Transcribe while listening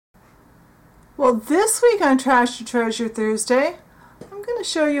Well, this week on Trash to Treasure Thursday, I'm going to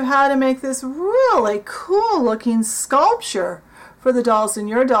show you how to make this really cool looking sculpture for the dolls in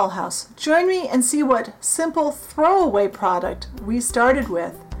your dollhouse. Join me and see what simple throwaway product we started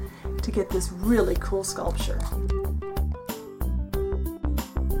with to get this really cool sculpture.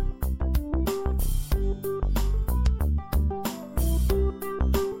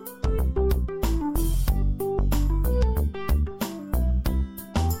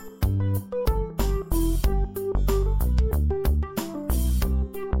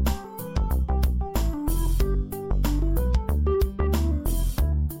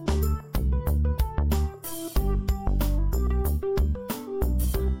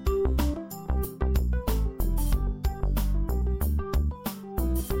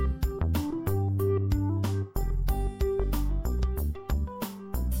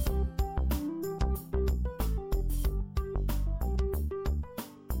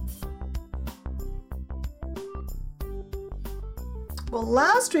 Well,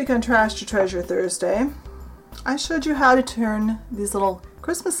 last week on Trash to Treasure Thursday, I showed you how to turn these little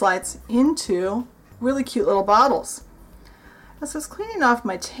Christmas lights into really cute little bottles. As I was cleaning off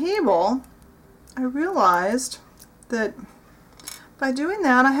my table, I realized that by doing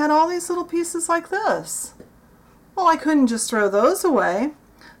that, I had all these little pieces like this. Well, I couldn't just throw those away.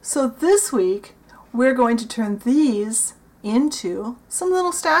 So this week, we're going to turn these into some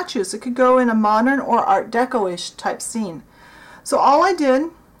little statues that could go in a modern or Art Deco-ish type scene. So all I did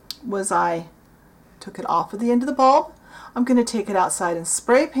was I took it off of the end of the bulb. I'm going to take it outside and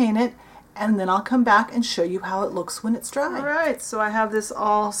spray paint it, and then I'll come back and show you how it looks when it's dry. Alright, so I have this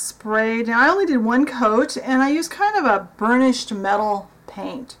all sprayed. Now I only did one coat, and I used kind of a burnished metal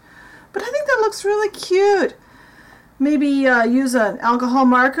paint. But I think that looks really cute. Maybe use an alcohol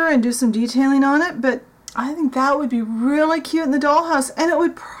marker and do some detailing on it, but I think that would be really cute in the dollhouse, and it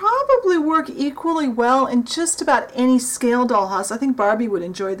would probably work equally well in just about any scale dollhouse. I think Barbie would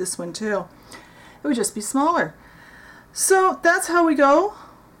enjoy this one too. It would just be smaller. So that's how we go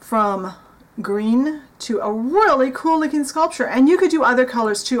from green to a really cool looking sculpture. And you could do other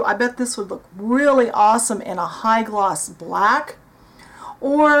colors too. I bet this would look really awesome in a high gloss black,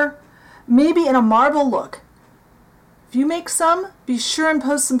 or maybe in a marble look. If you make some, be sure and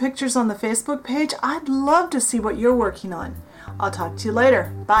post some pictures on the Facebook page. I'd love to see what you're working on. I'll talk to you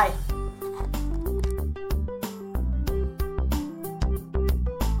later. Bye.